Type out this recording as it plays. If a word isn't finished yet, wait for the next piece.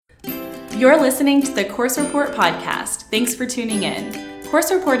You're listening to the Course Report podcast. Thanks for tuning in.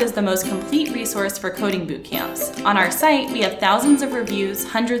 Course Report is the most complete resource for coding bootcamps. On our site, we have thousands of reviews,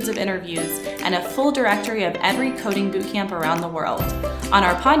 hundreds of interviews, and a full directory of every coding bootcamp around the world. On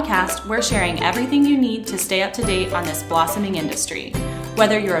our podcast, we're sharing everything you need to stay up to date on this blossoming industry.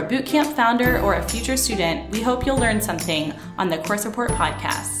 Whether you're a bootcamp founder or a future student, we hope you'll learn something on the Course Report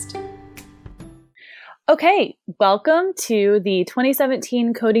podcast. Okay, welcome to the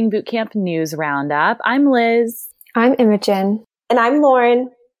 2017 Coding Bootcamp News Roundup. I'm Liz. I'm Imogen. And I'm Lauren.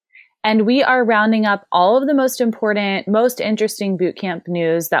 And we are rounding up all of the most important, most interesting bootcamp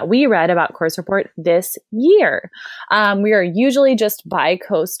news that we read about Course Report this year. We are usually just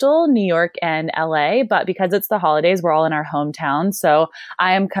bi-coastal, New York and LA, but because it's the holidays, we're all in our hometown. So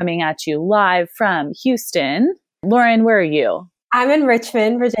I am coming at you live from Houston. Lauren, where are you? I'm in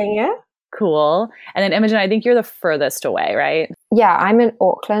Richmond, Virginia. Cool. And then Imogen, I think you're the furthest away, right? Yeah, I'm in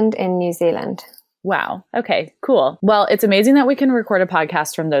Auckland in New Zealand. Wow. Okay, cool. Well, it's amazing that we can record a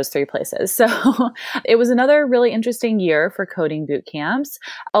podcast from those three places. So it was another really interesting year for coding boot camps.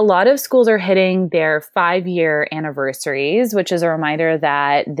 A lot of schools are hitting their 5-year anniversaries, which is a reminder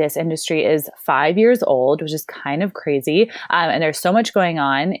that this industry is 5 years old, which is kind of crazy. And there's so much going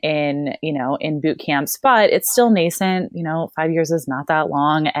on in boot camps, but it's still nascent. 5 years is not that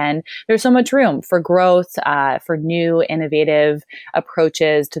long. And there's so much room for growth, for new innovative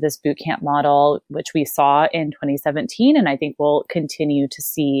approaches to this boot camp model, which we saw in 2017, and I think we'll continue to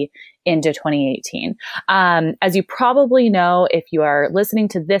see into 2018. As you probably know, if you are listening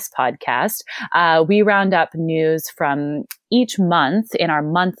to this podcast, we round up news from each month in our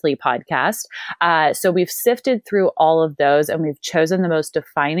monthly podcast. So we've sifted through all of those, and we've chosen the most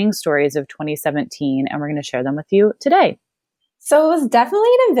defining stories of 2017, and we're going to share them with you today. So it was definitely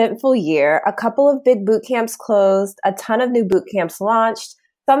an eventful year. A couple of big boot camps closed, a ton of new boot camps launched.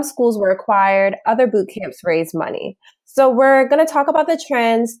 Some schools were acquired, other boot camps raised money. So we're going to talk about the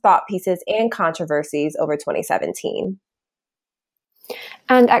trends, thought pieces, and controversies over 2017.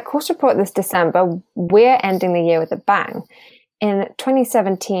 And at Course Report this December, we're ending the year with a bang. In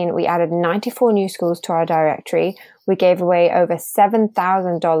 2017, we added 94 new schools to our directory. We gave away over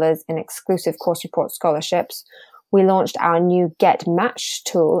 $7,000 in exclusive Course Report scholarships. We launched our new Get Matched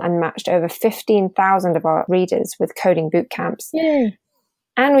tool and matched over 15,000 of our readers with coding boot camps. Yay.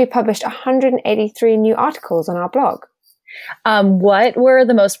 And we published 183 new articles on our blog. What were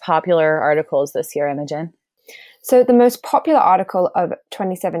the most popular articles this year, Imogen? So the most popular article of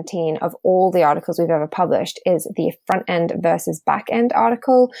 2017 of all the articles we've ever published is the front end versus back end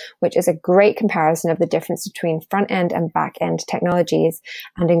article, which is a great comparison of the difference between front end and back end technologies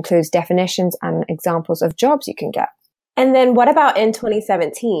and includes definitions and examples of jobs you can get. And then what about in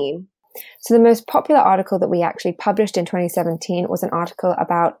 2017? So the most popular article that we actually published in 2017 was an article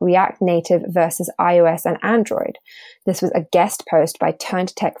about React Native versus iOS and Android. This was a guest post by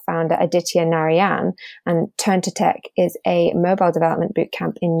Turn2Tech founder Aditya Narayan, and Turn2Tech is a mobile development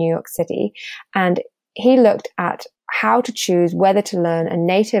bootcamp in New York City. And he looked at how to choose whether to learn a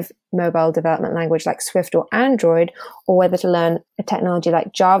native mobile development language like Swift or Android, or whether to learn a technology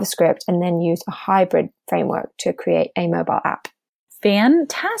like JavaScript and then use a hybrid framework to create a mobile app.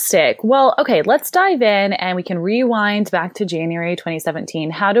 Fantastic. Well, okay, let's dive in and we can rewind back to January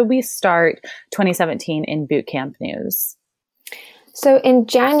 2017. How did we start 2017 in bootcamp news? So in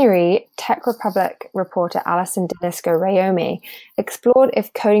January, Tech Republic reporter Alison Denisko-Rayome explored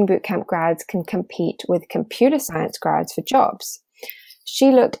if coding bootcamp grads can compete with computer science grads for jobs. She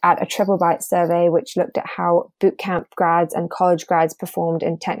looked at a TripleByte survey which looked at how bootcamp grads and college grads performed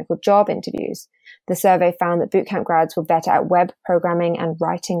in technical job interviews. The survey found that bootcamp grads were better at web programming and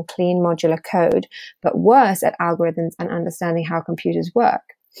writing clean modular code, but worse at algorithms and understanding how computers work.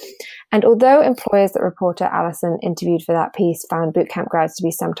 And although employers that reporter Alison interviewed for that piece found bootcamp grads to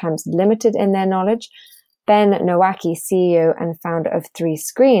be sometimes limited in their knowledge, Ben Nowacki, CEO and founder of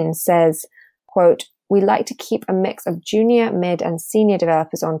 3Screens, says, quote, "We like to keep a mix of junior, mid, and senior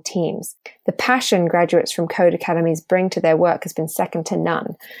developers on teams. The passion graduates from code academies bring to their work has been second to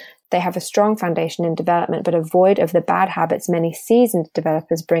none. They have a strong foundation in development, but are void of the bad habits many seasoned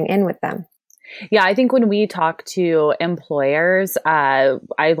developers bring in with them." Yeah, I think when we talk to employers, I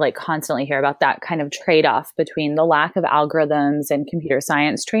constantly hear about that kind of trade-off between the lack of algorithms and computer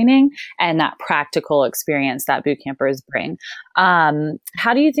science training and that practical experience that boot campers bring.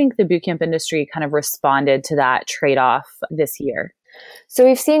 How do you think the bootcamp industry kind of responded to that trade-off this year? So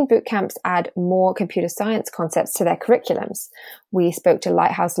we've seen bootcamps add more computer science concepts to their curriculums. We spoke to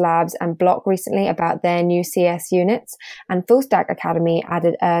Lighthouse Labs and Block recently about their new CS units, and Full Stack Academy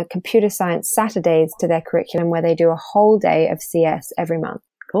added a computer science Saturdays to their curriculum where they do a whole day of CS every month.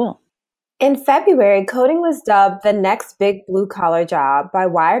 Cool. In February, coding was dubbed the next big blue-collar job by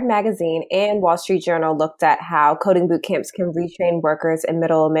Wired Magazine, and Wall Street Journal looked at how coding boot camps can retrain workers in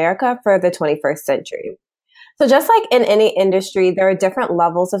Middle America for the 21st century. So just like in any industry, there are different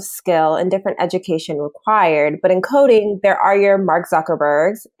levels of skill and different education required. But in coding, there are your Mark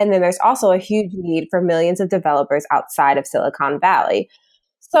Zuckerbergs, and then there's also a huge need for millions of developers outside of Silicon Valley.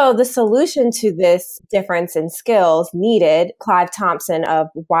 So the solution to this difference in skills needed, Clive Thompson of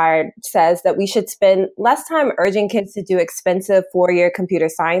Wired says that we should spend less time urging kids to do expensive 4-year computer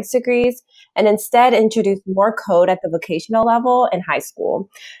science degrees and instead introduce more code at the vocational level in high school.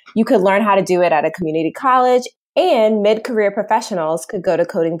 You could learn how to do it at a community college, and mid-career professionals could go to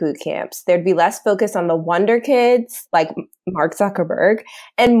coding boot camps. There'd be less focus on the wonder kids like Mark Zuckerberg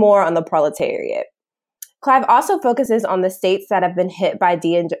and more on the proletariat. Clive also focuses on the states that have been hit by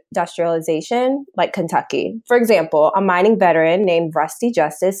deindustrialization, like Kentucky. For example, a mining veteran named Rusty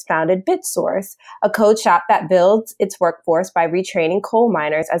Justice founded BitSource, a code shop that builds its workforce by retraining coal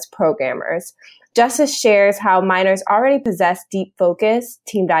miners as programmers. Justice shares how miners already possess deep focus,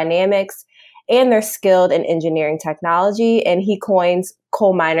 team dynamics, and they're skilled in engineering technology. And he coins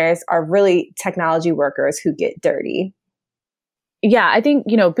coal miners are really technology workers who get dirty. Yeah, I think,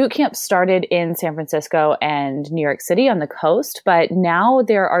 boot camps started in San Francisco and New York City on the coast, but now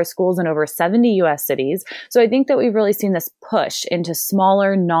there are schools in over 70 US cities. So I think that we've really seen this push into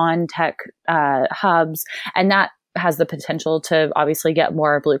smaller non-tech hubs, and that has the potential to obviously get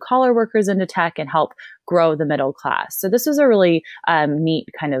more blue collar workers into tech and help grow the middle class. So this was a really neat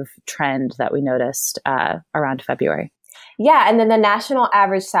kind of trend that we noticed around February. Yeah, and then the national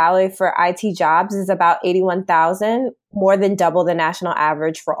average salary for IT jobs is about $81,000, more than double the national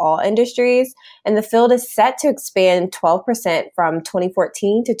average for all industries. And the field is set to expand 12% from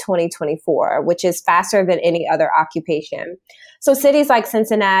 2014 to 2024, which is faster than any other occupation. So cities like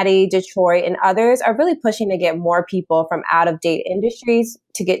Cincinnati, Detroit, and others are really pushing to get more people from out-of-date industries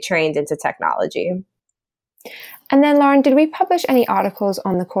to get trained into technology. And then, Lauren, did we publish any articles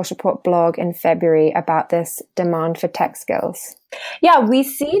on the Course Report blog in February about this demand for tech skills? Yeah, we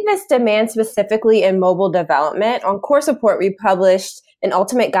see this demand specifically in mobile development. On Course Report, we published an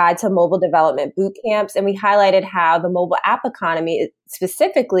ultimate guide to mobile development boot camps, and we highlighted how the mobile app economy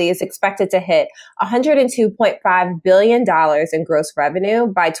specifically is expected to hit $102.5 billion in gross revenue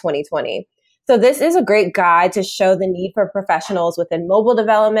by 2020. So this is a great guide to show the need for professionals within mobile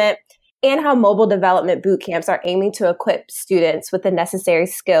development and how mobile development boot camps are aiming to equip students with the necessary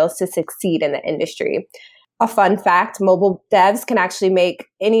skills to succeed in the industry. A fun fact, mobile devs can actually make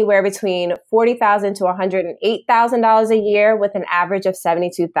anywhere between $40,000 to $108,000 a year with an average of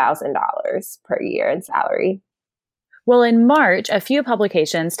 $72,000 per year in salary. Well, in March, a few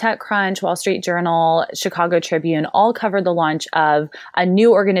publications, TechCrunch, Wall Street Journal, Chicago Tribune, all covered the launch of a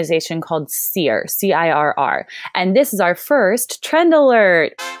new organization called CIRR, C-I-R-R. And this is our first trend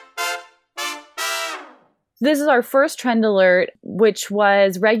alert. This is our first trend alert, which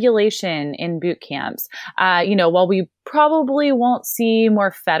was regulation in boot camps. While we probably won't see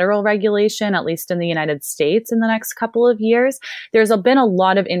more federal regulation, at least in the United States, in the next couple of years, there's been a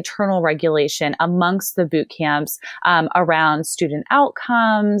lot of internal regulation amongst the boot camps around student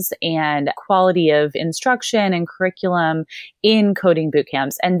outcomes and quality of instruction and curriculum in coding boot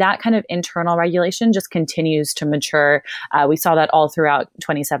camps. And that kind of internal regulation just continues to mature. We saw that all throughout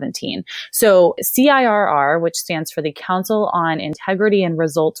 2017. So CIRR, which stands for the Council on Integrity and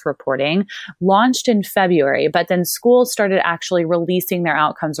Results Reporting, launched in February, but then schools started actually releasing their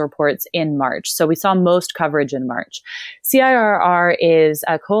outcomes reports in March. So we saw most coverage in March. CIRR is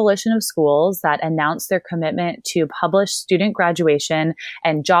a coalition of schools that announced their commitment to publish student graduation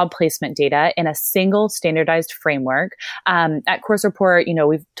and job placement data in a single standardized framework. At Course Report,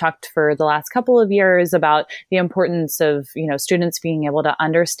 we've talked for the last couple of years about the importance of, students being able to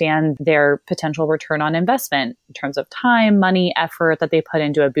understand their potential return on investment in terms of time, money, effort that they put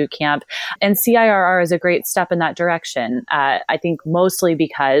into a boot camp. And CIRR is a great step in that direction. I think mostly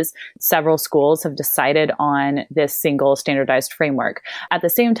because several schools have decided on this single standardized framework. At the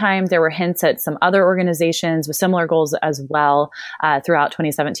same time, there were hints at some other organizations with similar goals as well throughout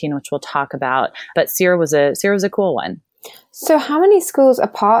 2017, which we'll talk about. But CIRR was a cool one. So how many schools are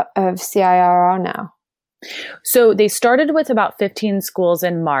part of CIRR now? So they started with about 15 schools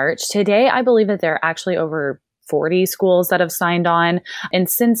in March. Today, I believe that there are actually over 40 schools that have signed on. And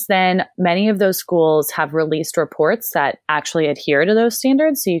since then, many of those schools have released reports that actually adhere to those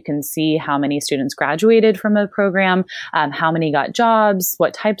standards. So you can see how many students graduated from a program, how many got jobs,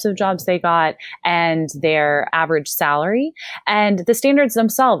 what types of jobs they got, and their average salary. And the standards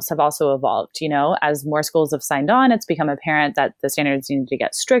themselves have also evolved. As more schools have signed on, it's become apparent that the standards need to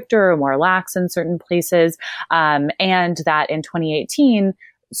get stricter or more lax in certain places. And that in 2018,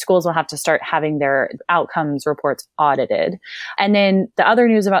 schools will have to start having their outcomes reports audited. And then the other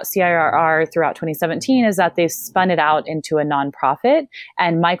news about CIRR throughout 2017 is that they've spun it out into a nonprofit,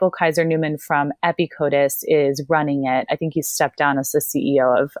 and Michael Kaiser Newman from Epicodus is running it. I think he stepped down as the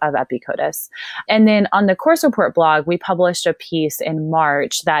CEO of Epicodus. And then on the Course Report blog, we published a piece in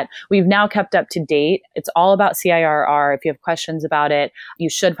March that we've now kept up to date. It's all about CIRR. If you have questions about it, you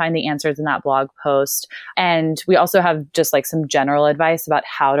should find the answers in that blog post. And we also have just like some general advice about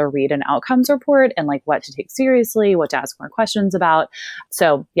how to read an outcomes report and like what to take seriously, what to ask more questions about.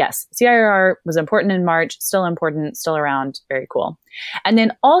 So yes, CIRR was important in March, still important, still around, very cool. And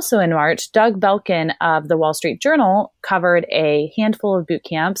then also in March, Doug Belkin of the Wall Street Journal covered a handful of boot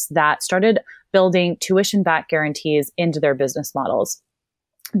camps that started building tuition back guarantees into their business models.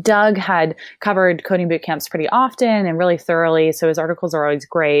 Doug had covered coding boot camps pretty often and really thoroughly, so his articles are always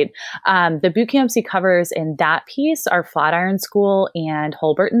great. The boot camps he covers in that piece are Flatiron School and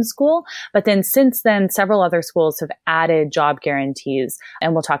Holberton School, but then since then, several other schools have added job guarantees,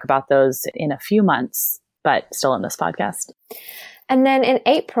 and we'll talk about those in a few months, but still in this podcast. And then in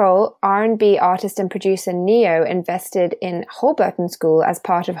April, R&B artist and producer Neo invested in Holberton School as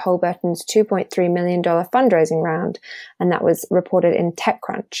part of Holberton's $2.3 million fundraising round, and that was reported in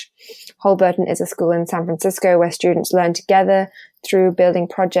TechCrunch. Holberton is a school in San Francisco where students learn together through building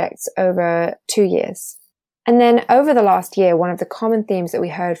projects over 2 years. And then over the last year, one of the common themes that we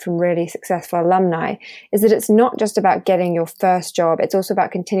heard from really successful alumni is that it's not just about getting your first job, it's also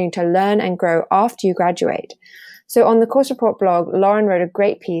about continuing to learn and grow after you graduate. So on the Course Report blog, Lauren wrote a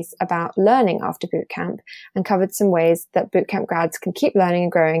great piece about learning after bootcamp and covered some ways that bootcamp grads can keep learning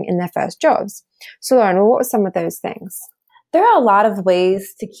and growing in their first jobs. So Lauren, what were some of those things? There are a lot of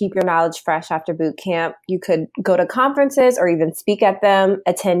ways to keep your knowledge fresh after boot camp. You could go to conferences or even speak at them,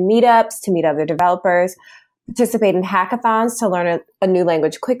 attend meetups to meet other developers, participate in hackathons to learn a new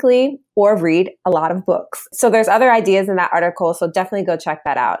language quickly, or read a lot of books. So there's other ideas in that article, so definitely go check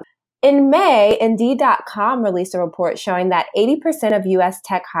that out. In May, Indeed.com released a report showing that 80% of U.S.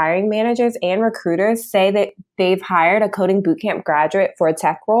 tech hiring managers and recruiters say that they've hired a coding bootcamp graduate for a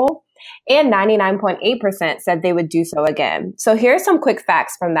tech role, and 99.8% said they would do so again. So here are some quick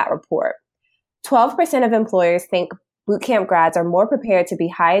facts from that report. 12% of employers think bootcamp grads are more prepared to be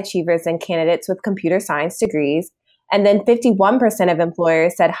high achievers than candidates with computer science degrees. And then 51% of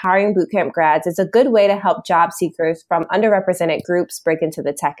employers said hiring bootcamp grads is a good way to help job seekers from underrepresented groups break into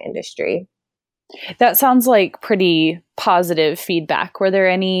the tech industry. That sounds like pretty positive feedback. Were there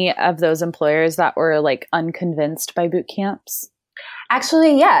any of those employers that were like unconvinced by boot camps?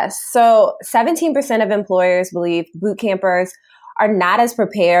 Actually, yes. So 17% of employers believe boot campers are not as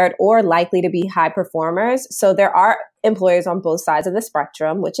prepared or likely to be high performers. So there are employers on both sides of the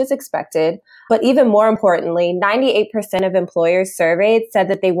spectrum, which is expected. But even more importantly, 98% of employers surveyed said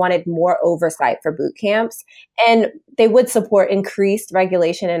that they wanted more oversight for boot camps, and they would support increased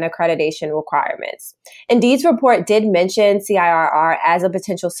regulation and accreditation requirements. Indeed's report did mention CIRR as a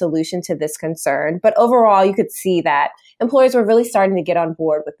potential solution to this concern, but overall, you could see that employers were really starting to get on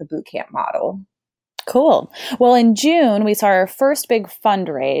board with the boot camp model. Cool. Well, in June, we saw our first big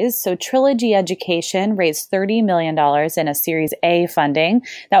fundraise. So Trilogy Education raised $30 million in a Series A funding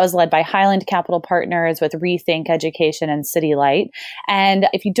that was led by Highland Capital Partners with Rethink Education and City Light. And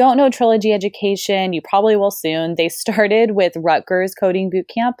if you don't know Trilogy Education, you probably will soon. They started with Rutgers Coding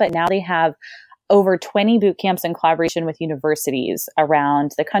Bootcamp, but now they have over 20 boot camps in collaboration with universities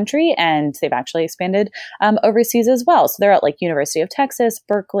around the country, and they've actually expanded overseas as well. So they're at like University of Texas,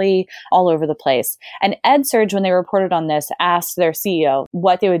 Berkeley, all over the place. And EdSurge, when they reported on this, asked their CEO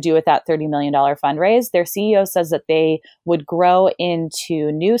what they would do with that $30 million fundraise. Their CEO says that they would grow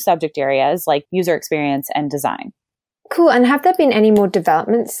into new subject areas like user experience and design. Cool. And have there been any more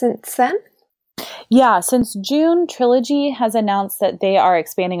developments since then? Yeah, since June, Trilogy has announced that they are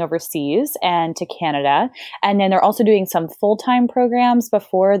expanding overseas and to Canada. And then they're also doing some full-time programs.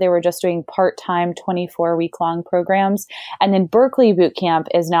 Before, they were just doing part-time 24-week-long programs. And then Berkeley Bootcamp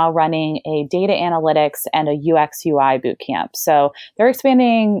is now running a data analytics and a UX UI bootcamp. So they're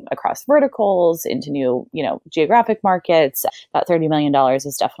expanding across verticals into new, geographic markets. That $30 million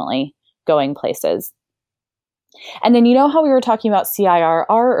is definitely going places. And then you know how we were talking about CIRR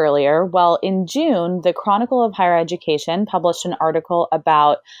earlier? Well, in June, the Chronicle of Higher Education published an article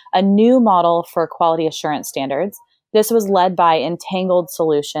about a new model for quality assurance standards. This was led by Entangled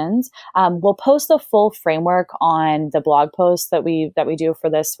Solutions. We'll post the full framework on the blog post that we do for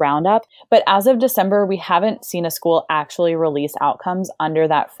this roundup. But as of December, we haven't seen a school actually release outcomes under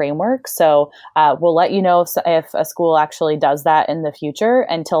that framework. So we'll let you know if a school actually does that in the future.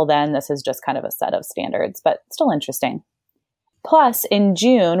 Until then, this is just kind of a set of standards, but still interesting. Plus, in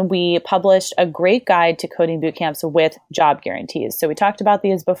June, we published a great guide to coding bootcamps with job guarantees. So we talked about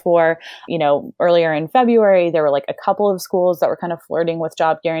these before. Earlier in February, there were like a couple of schools that were kind of flirting with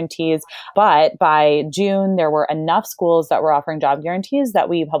job guarantees. But by June, there were enough schools that were offering job guarantees that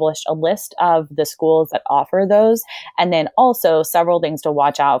we published a list of the schools that offer those. And then also several things to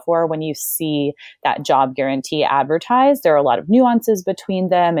watch out for when you see that job guarantee advertised. There are a lot of nuances between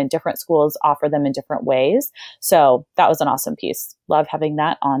them, and different schools offer them in different ways. So that was an awesome piece. Love having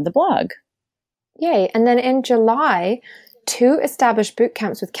that on the blog. Yay. And then in July, 2 established boot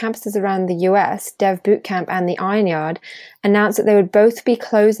camps with campuses around the US, Dev Bootcamp and the Iron Yard, announced that they would both be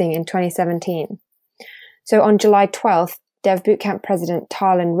closing in 2017. So on July 12th, Dev Bootcamp president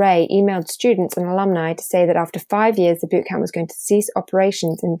Tarlin Ray emailed students and alumni to say that after 5 years, the bootcamp was going to cease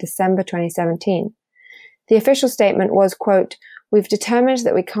operations in December 2017. The official statement was, quote, "We've determined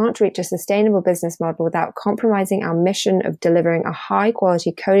that we can't reach a sustainable business model without compromising our mission of delivering a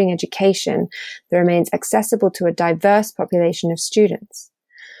high-quality coding education that remains accessible to a diverse population of students."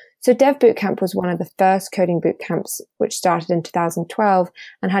 So Dev Bootcamp was one of the first coding bootcamps, which started in 2012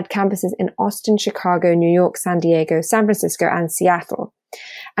 and had campuses in Austin, Chicago, New York, San Diego, San Francisco, and Seattle.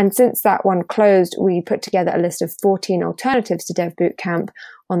 And since that one closed, we put together a list of 14 alternatives to Dev Bootcamp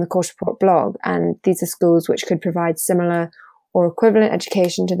on the Course Report blog. And these are schools which could provide similar or equivalent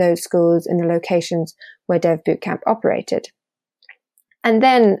education to those schools in the locations where Dev Bootcamp operated. And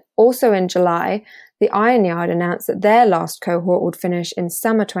then also in July, the Iron Yard announced that their last cohort would finish in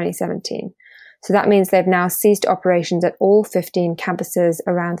summer 2017. So that means they've now ceased operations at all 15 campuses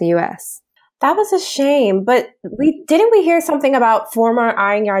around the US. That was a shame, but didn't we hear something about former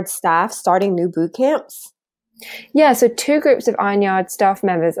Iron Yard staff starting new boot camps? Yeah, so 2 groups of Iron Yard staff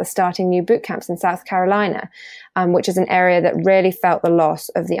members are starting new boot camps in South Carolina, which is an area that really felt the loss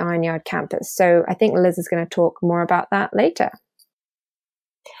of the Iron Yard campus. So I think Liz is going to talk more about that later.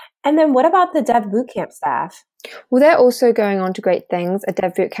 And then what about the Dev Bootcamp staff? Well, they're also going on to great things. A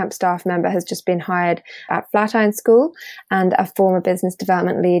Dev Bootcamp staff member has just been hired at Flatiron School, and a former business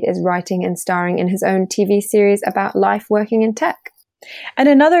development lead is writing and starring in his own TV series about life working in tech. And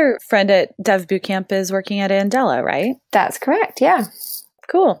another friend at Dev Bootcamp is working at Andela, right? That's correct, yeah.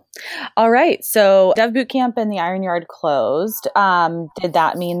 Cool. All right. So Dev Bootcamp and the Iron Yard closed. Did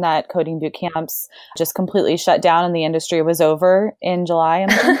that mean that coding bootcamps just completely shut down and the industry was over in July?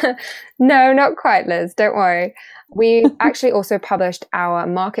 No, not quite, Liz. Don't worry. We actually also published our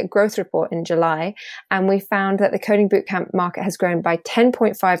market growth report in July, and we found that the coding bootcamp market has grown by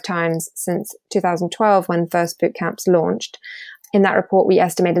 10.5 times since 2012 when first bootcamps launched. In that report, we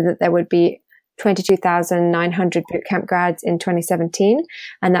estimated that there would be 22,900 bootcamp grads in 2017,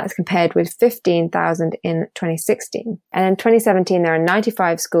 and that's compared with 15,000 in 2016. And in 2017, there are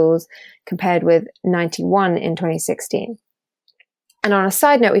 95 schools compared with 91 in 2016. And on a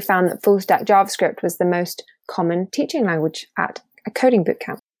side note, we found that full stack JavaScript was the most common teaching language at a coding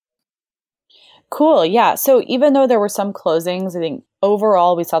bootcamp. Cool. Yeah. So even though there were some closings, I think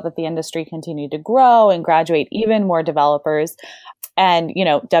overall we saw that the industry continued to grow and graduate even more developers. And,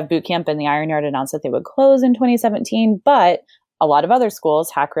 Dev Bootcamp and the Iron Yard announced that they would close in 2017, but a lot of other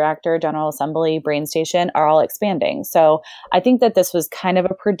schools, Hack Reactor, General Assembly, BrainStation, are all expanding. So I think that this was kind of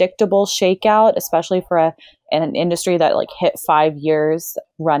a predictable shakeout, especially for an industry that hit 5 years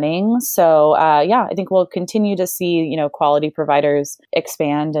running. So I think we'll continue to see, quality providers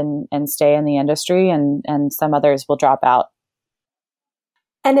expand and stay in the industry, and some others will drop out.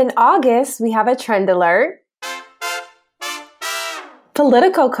 And in August, we have a trend alert.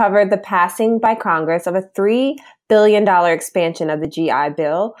 Politico covered the passing by Congress of a $3 billion expansion of the GI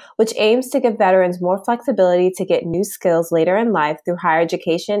Bill, which aims to give veterans more flexibility to get new skills later in life through higher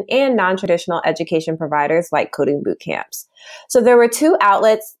education and non-traditional education providers like coding boot camps. So there were 2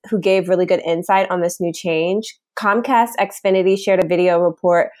 outlets who gave really good insight on this new change. Comcast Xfinity shared a video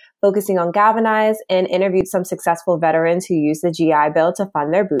report focusing on Galvanize and interviewed some successful veterans who used the GI Bill to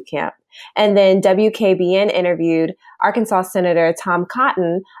fund their boot camp. And then WKBN interviewed Arkansas Senator Tom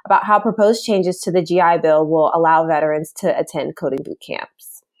Cotton about how proposed changes to the GI Bill will allow veterans to attend coding boot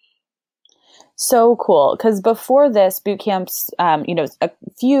camps. So cool. Because before this, boot camps, a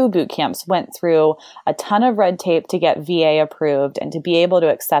few boot camps went through a ton of red tape to get VA approved and to be able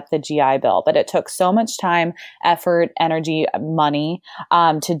to accept the GI Bill. But it took so much time, effort, energy, money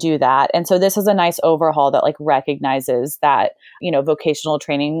to do that. And so this is a nice overhaul that recognizes that, vocational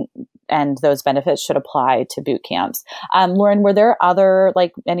training and those benefits should apply to boot camps. Lauren, were there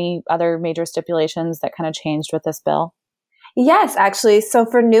any other major stipulations that kind of changed with this bill? Yes, actually. So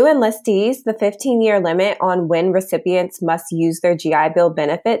for new enlistees, the 15-year limit on when recipients must use their GI Bill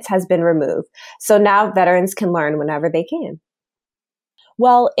benefits has been removed. So now veterans can learn whenever they can.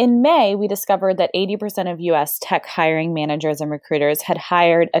 Well, in May, we discovered that 80% of U.S. tech hiring managers and recruiters had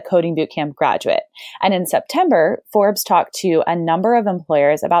hired a coding bootcamp graduate. And in September, Forbes talked to a number of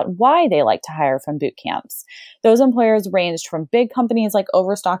employers about why they like to hire from boot camps. Those employers ranged from big companies like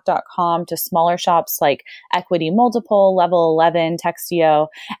Overstock.com to smaller shops like Equity Multiple, Level 11, Textio.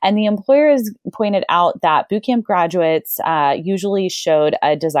 And the employers pointed out that bootcamp graduates usually showed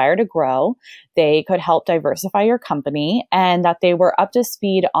a desire to grow. They could help diversify your company, and that they were up to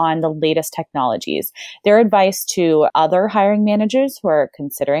speed on the latest technologies. Their advice to other hiring managers who are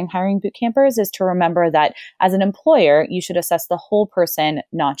considering hiring boot campers is to remember that as an employer, you should assess the whole person,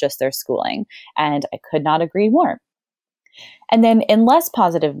 not just their schooling. And I could not agree more. And then in less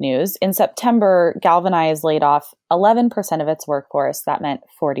positive news, in September, Galvanize laid off 11% of its workforce. That meant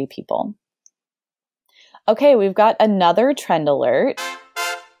 40 people. Okay, we've got another trend alert.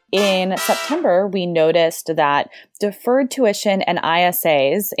 In September, we noticed that deferred tuition and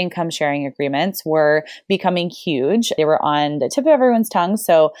ISAs, income sharing agreements, were becoming huge. They were on the tip of everyone's tongue.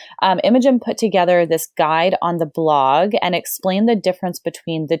 So Imogen put together this guide on the blog and explained the difference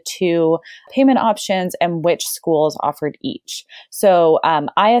between the two payment options and which schools offered each. So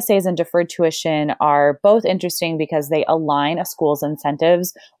ISAs and deferred tuition are both interesting because they align a school's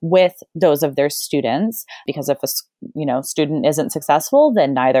incentives with those of their students. Because if a student isn't successful,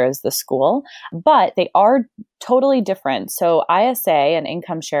 then neither is the school. But they are totally different. So ISA, an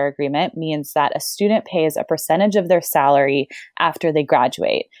income share agreement, means that a student pays a percentage of their salary after they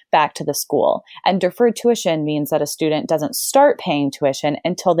graduate back to the school. And deferred tuition means that a student doesn't start paying tuition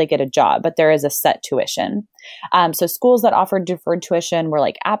until they get a job, but there is a set tuition. So schools that offered deferred tuition were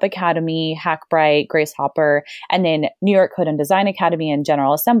like App Academy, Hackbright, Grace Hopper, and then New York Code and Design Academy and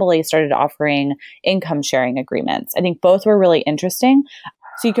General Assembly started offering income sharing agreements. I think both were really interesting.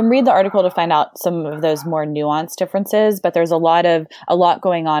 So you can read the article to find out some of those more nuanced differences, but there's a lot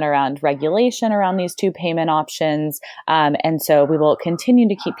going on around regulation around these two payment options. And so we will continue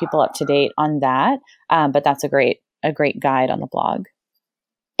to keep people up to date on that. But that's a great guide on the blog.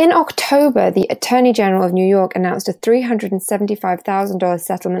 In October, the Attorney General of New York announced a $375,000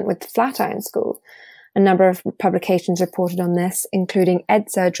 settlement with Flatiron School. A number of publications reported on this, including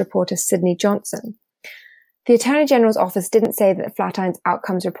EdSurge reporter Sydney Johnson. The Attorney General's office didn't say that Flatiron's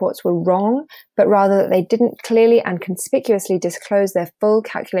outcomes reports were wrong, but rather that they didn't clearly and conspicuously disclose their full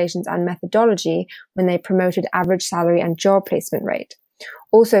calculations and methodology when they promoted average salary and job placement rate.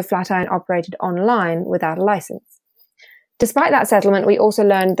 Also, Flatiron operated online without a license. Despite that settlement, we also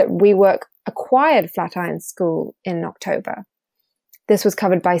learned that WeWork acquired Flatiron School in October. This was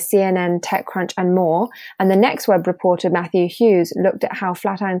covered by CNN, TechCrunch, and more. And the Next Web reporter Matthew Hughes looked at how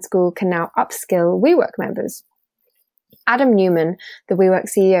Flatiron School can now upskill WeWork members. Adam Newman, the WeWork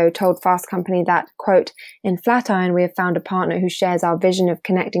CEO, told Fast Company that, quote, "In Flatiron, we have found a partner who shares our vision of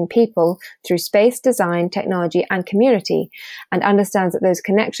connecting people through space, design, technology, and community, and understands that those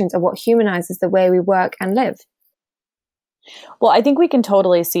connections are what humanizes the way we work and live." Well, I think we can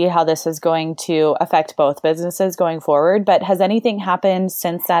totally see how this is going to affect both businesses going forward. But has anything happened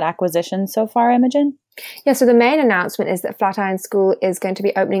since that acquisition so far, Imogen? Yeah, so the main announcement is that Flatiron School is going to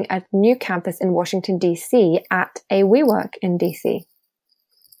be opening a new campus in Washington, D.C. at a WeWork in D.C.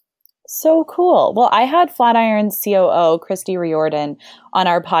 So cool. Well, I had Flatiron's COO, Christy Riordan, on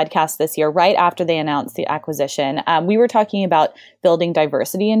our podcast this year, right after they announced the acquisition. We were talking about building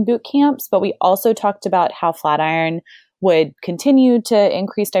diversity in boot camps, but we also talked about how Flatiron would continue to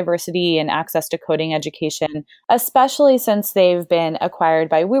increase diversity and access to coding education, especially since they've been acquired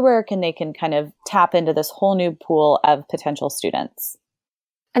by WeWork and they can kind of tap into this whole new pool of potential students.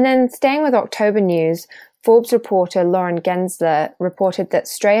 And then staying with October news, Forbes reporter Lauren Gensler reported that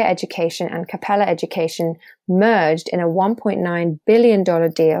Strayer Education and Capella Education merged in a $1.9 billion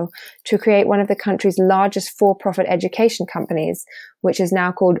deal to create one of the country's largest for-profit education companies, which is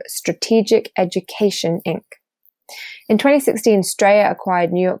now called Strategic Education, Inc. In 2016, Straya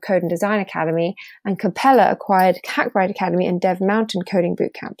acquired New York Code and Design Academy, and Capella acquired Hackbride Academy and Dev Mountain coding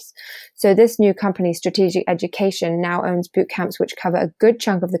bootcamps. So this new company, Strategic Education, now owns bootcamps which cover a good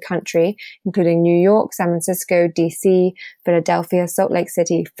chunk of the country, including New York, San Francisco, DC, Philadelphia, Salt Lake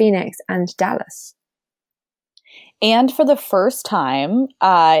City, Phoenix, and Dallas. And for the first time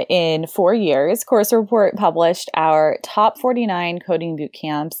in 4 years, Course Report published our top 49 coding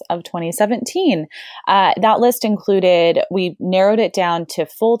bootcamps of 2017. That list included, we narrowed it down to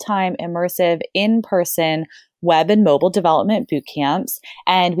full-time, immersive, in-person web and mobile development bootcamps.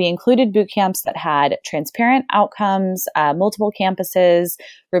 And we included bootcamps that had transparent outcomes, multiple campuses,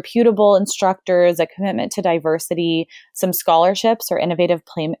 reputable instructors, a commitment to diversity, some scholarships or innovative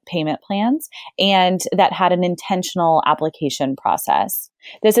payment plans, and that had an intentional application process.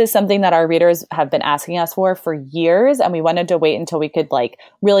 This is something that our readers have been asking us for years, and we wanted to wait until we could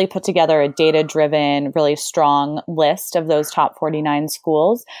really put together a data-driven, really strong list of those top 49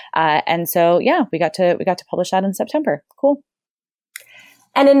 schools. And so, we got to publish that in September. Cool.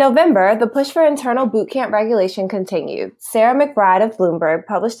 And in November, the push for internal bootcamp regulation continued. Sarah McBride of Bloomberg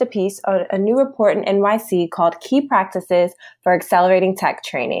published a piece on a new report in NYC called Key Practices for Accelerating Tech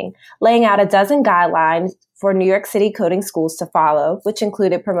Training, laying out a dozen guidelines for New York City coding schools to follow, which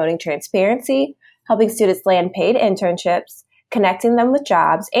included promoting transparency, helping students land paid internships, connecting them with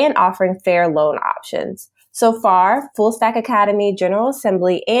jobs, and offering fair loan options. So far, Full Stack Academy, General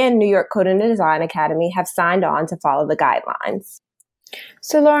Assembly, and New York Code and Design Academy have signed on to follow the guidelines.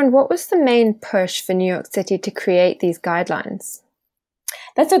 So, Lauren, what was the main push for New York City to create these guidelines?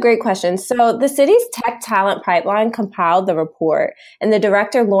 That's a great question. So the city's tech talent pipeline compiled the report, and the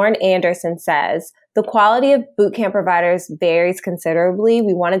director, Lauren Anderson, says, the quality of bootcamp providers varies considerably.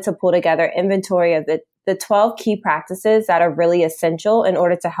 We wanted to pull together inventory of the 12 key practices that are really essential in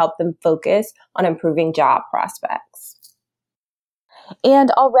order to help them focus on improving job prospects.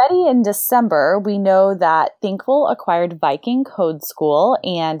 And already in December, we know that Thinkful acquired Viking Code School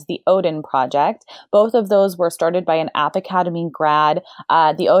and the Odin Project. Both of those were started by an App Academy grad.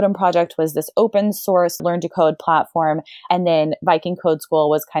 The Odin Project was this open source learn to code platform. And then Viking Code School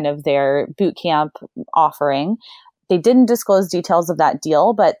was kind of their bootcamp offering. They didn't disclose details of that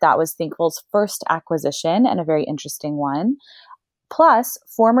deal, but that was Thinkful's first acquisition and a very interesting one. Plus,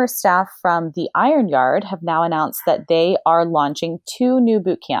 former staff from the Iron Yard have now announced that they are launching 2 new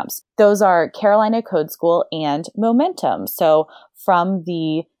boot camps. Those are Carolina Code School and Momentum. So from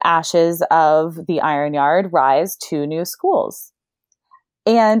the ashes of the Iron Yard rise 2 new schools.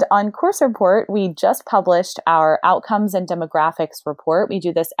 And on Course Report, we just published our Outcomes and Demographics report. We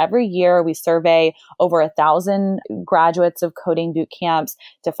do this every year. We survey over 1,000 graduates of coding boot camps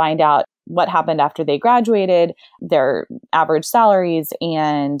to find out what happened after they graduated, their average salaries,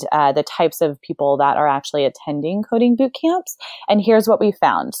 and the types of people that are actually attending coding boot camps. And here's what we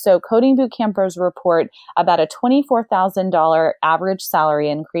found. So coding boot campers report about a $24,000 average salary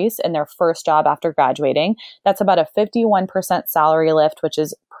increase in their first job after graduating. That's about a 51% salary lift, which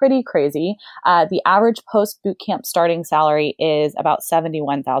is pretty crazy. The average post-boot camp starting salary is about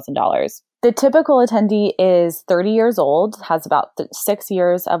 $71,000. The typical attendee is 30 years old, has about 6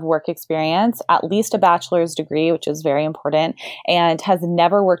 years of work experience, at least a bachelor's degree, which is very important, and has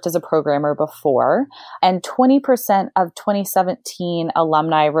never worked as a programmer before. And 20% of 2017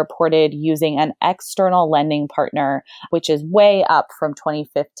 alumni reported using an external lending partner, which is way up from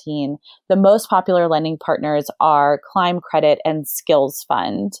 2015. The most popular lending partners are Climb Credit and Skills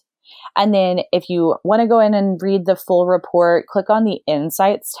Fund. And then if you want to go in and read the full report, click on the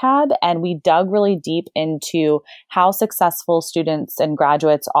Insights tab, and we dug really deep into how successful students and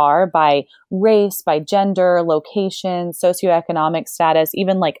graduates are by race, by gender, location, socioeconomic status,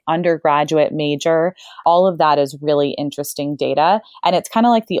 even like undergraduate major. All of that is really interesting data. And it's kind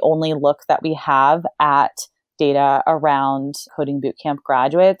of like the only look that we have at data around coding bootcamp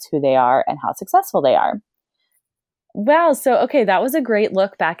graduates, who they are and how successful they are. Wow. So, okay, that was a great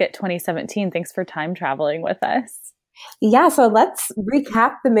look back at 2017. Thanks for time traveling with us. Yeah. So let's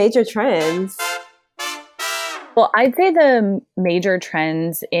recap the major trends. Well, I'd say the major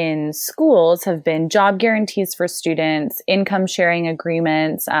trends in schools have been job guarantees for students, income sharing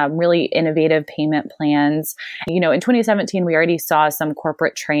agreements, really innovative payment plans. You know, in 2017, we already saw some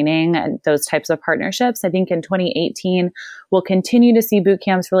corporate training and those types of partnerships. I think in 2018, we'll continue to see boot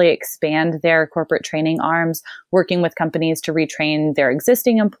camps really expand their corporate training arms, working with companies to retrain their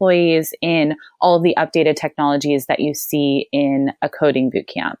existing employees in all of the updated technologies that you see in a coding boot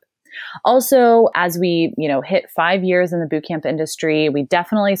camp. Also, as we, hit 5 years in the bootcamp industry, we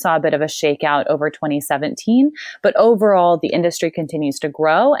definitely saw a bit of a shakeout over 2017, but overall the industry continues to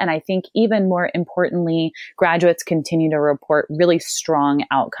grow. And I think even more importantly, graduates continue to report really strong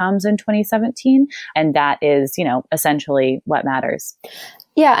outcomes in 2017. And that is, essentially what matters.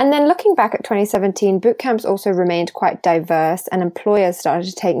 Yeah, and then looking back at 2017, boot camps also remained quite diverse and employers started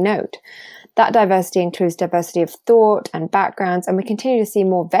to take note. That diversity includes diversity of thought and backgrounds, and we continue to see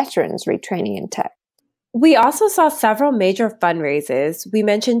more veterans retraining in tech. We also saw several major fundraisers. We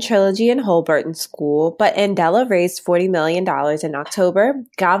mentioned Trilogy and Holberton School, but Andela raised $40 million in October,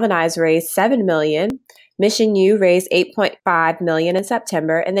 Galvanize raised $7 million, Mission U raised $8.5 million in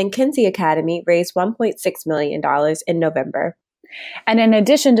September, and then Kinsey Academy raised $1.6 million in November. And in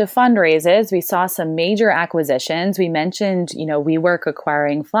addition to fundraisers, we saw some major acquisitions. We mentioned, WeWork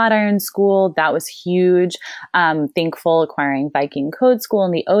acquiring Flatiron School. That was huge. Thinkful acquiring Viking Code School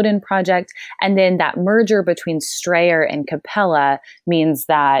and the Odin Project. And then that merger between Strayer and Capella means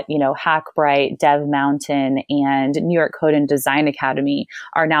that, Hackbright, Dev Mountain, and New York Code and Design Academy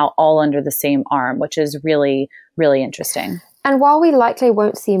are now all under the same arm, which is really, really interesting. And while we likely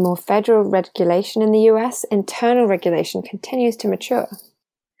won't see more federal regulation in the US, internal regulation continues to mature.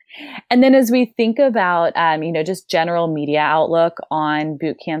 And then as we think about, just general media outlook on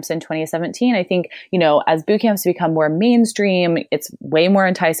boot camps in 2017, I think, as boot camps become more mainstream, it's way more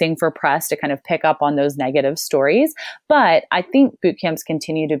enticing for press to kind of pick up on those negative stories. But I think boot camps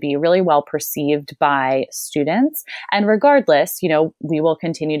continue to be really well perceived by students. And regardless, we will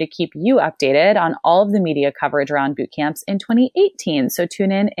continue to keep you updated on all of the media coverage around boot camps in 2018. So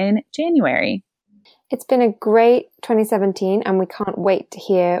tune in January. It's been a great 2017, and we can't wait to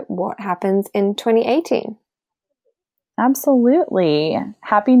hear what happens in 2018. Absolutely.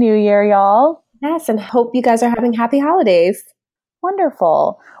 Happy New Year, y'all. Yes, and hope you guys are having happy holidays.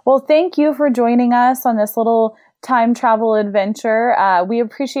 Wonderful. Well, thank you for joining us on this little time travel adventure. We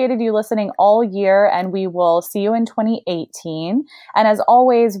appreciated you listening all year, and we will see you in 2018. And as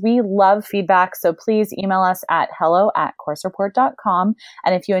always, we love feedback, so please email us at hello@coursereport.com.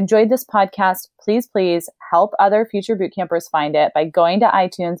 And if you enjoyed this podcast, please help other future boot campers find it by going to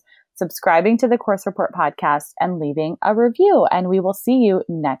iTunes, subscribing to the Course Report podcast, and leaving a review. And we will see you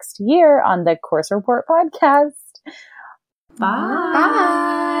next year on the Course Report podcast. Bye.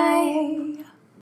 Bye.